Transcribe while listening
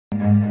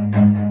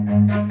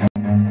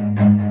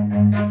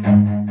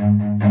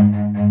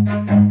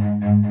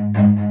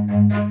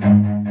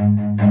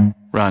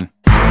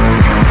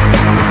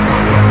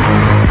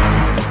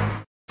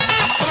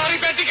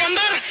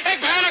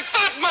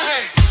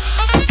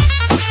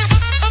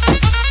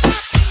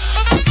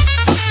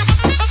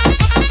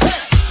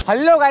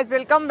Hello guys,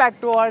 welcome back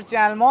to our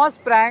channel मौज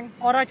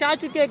prank. और आज आ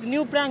चुके एक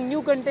न्यू प्रैंक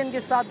न्यू कंटेंट के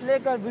साथ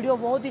लेकर। वीडियो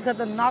बहुत ही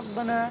खतरनाक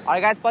बना है। और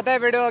गाइस पता है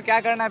वीडियो को क्या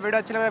करना है?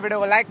 वीडियो अच्छी लगे वीडियो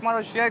को लाइक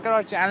मारो, शेयर करो,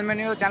 और चैनल में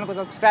नहीं हो चैनल को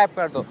सब्सक्राइब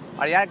कर दो।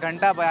 और यार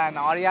घंटा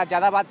बजाना, और यार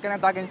ज़्यादा बात करें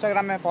तो आगे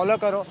इंस्टाग्राम में फॉलो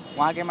करो,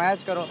 वहाँ के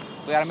मैसेज करो।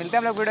 तो यार मिलते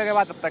हैं हम लोग वीडियो के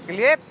बाद, तब तक के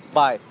लिए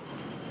bye.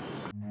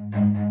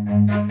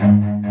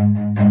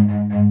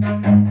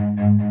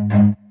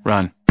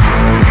 Run.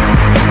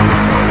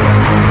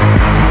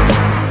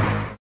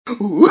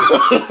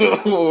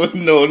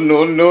 No, no,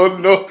 no,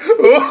 no.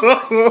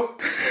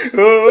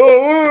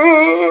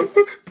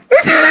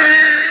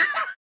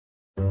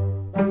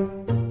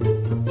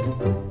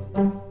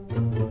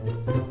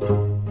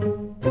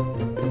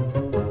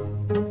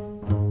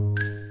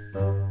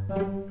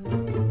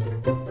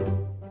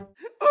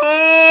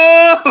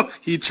 Oh,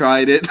 he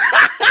tried it.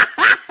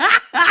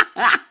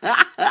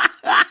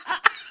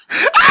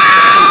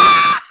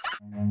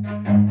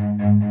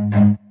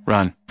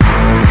 Run.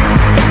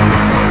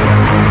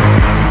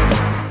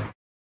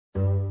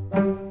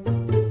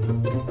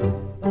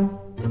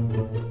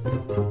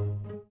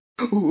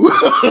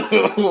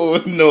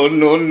 No,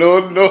 no, no,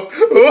 no.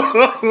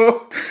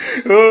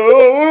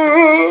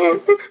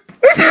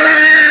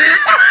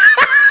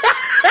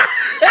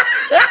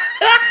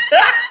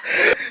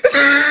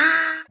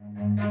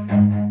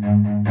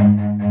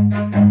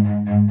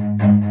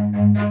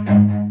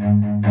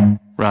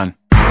 Run.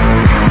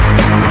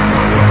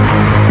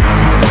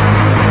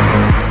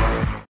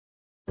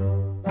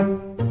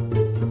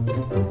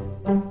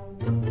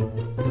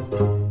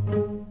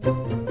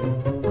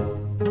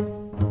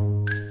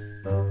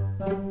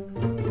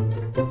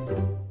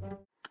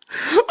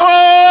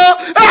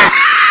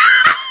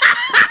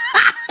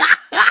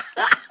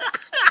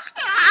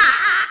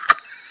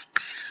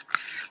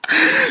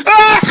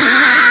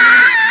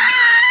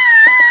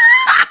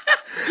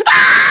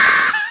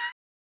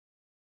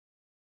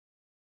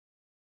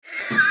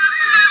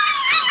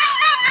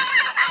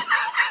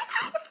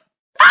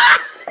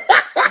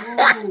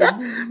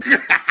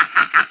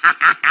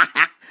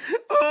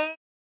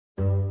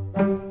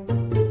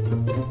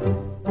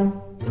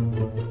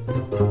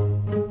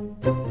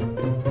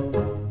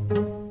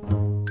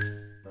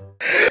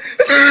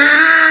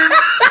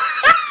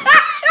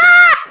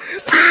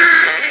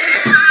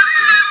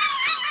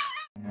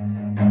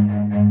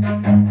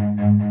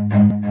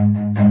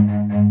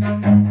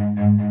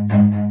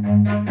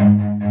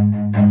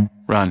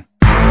 Run.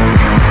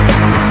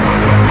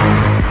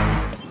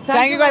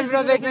 Thank you guys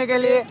video देखने के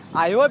लिए।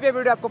 आई होप ये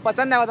वीडियो आपको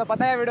पसंद आया। तो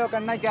पता है वीडियो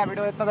करना क्या,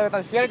 वीडियो इतना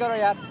तो शेयर करो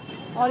यार।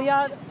 और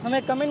यार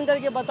हमें कमेंट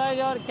करके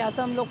बताएगा और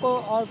कैसा हम लोग को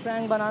और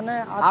प्रैंक बनाना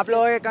है। आप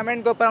लोगों के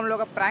कमेंट के ऊपर हम लोग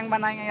का प्रैंक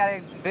बनाएंगे यार,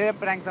 एक ढेर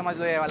प्रैंक समझ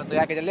लो ये वाला। तो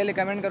यार जल्दी जल्दी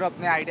कमेंट करो,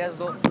 अपने आइडियाज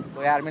दो।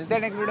 तो यार मिलते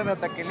हैं नेक्स्ट वीडियो में,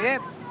 तब तक के लिए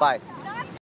बाय।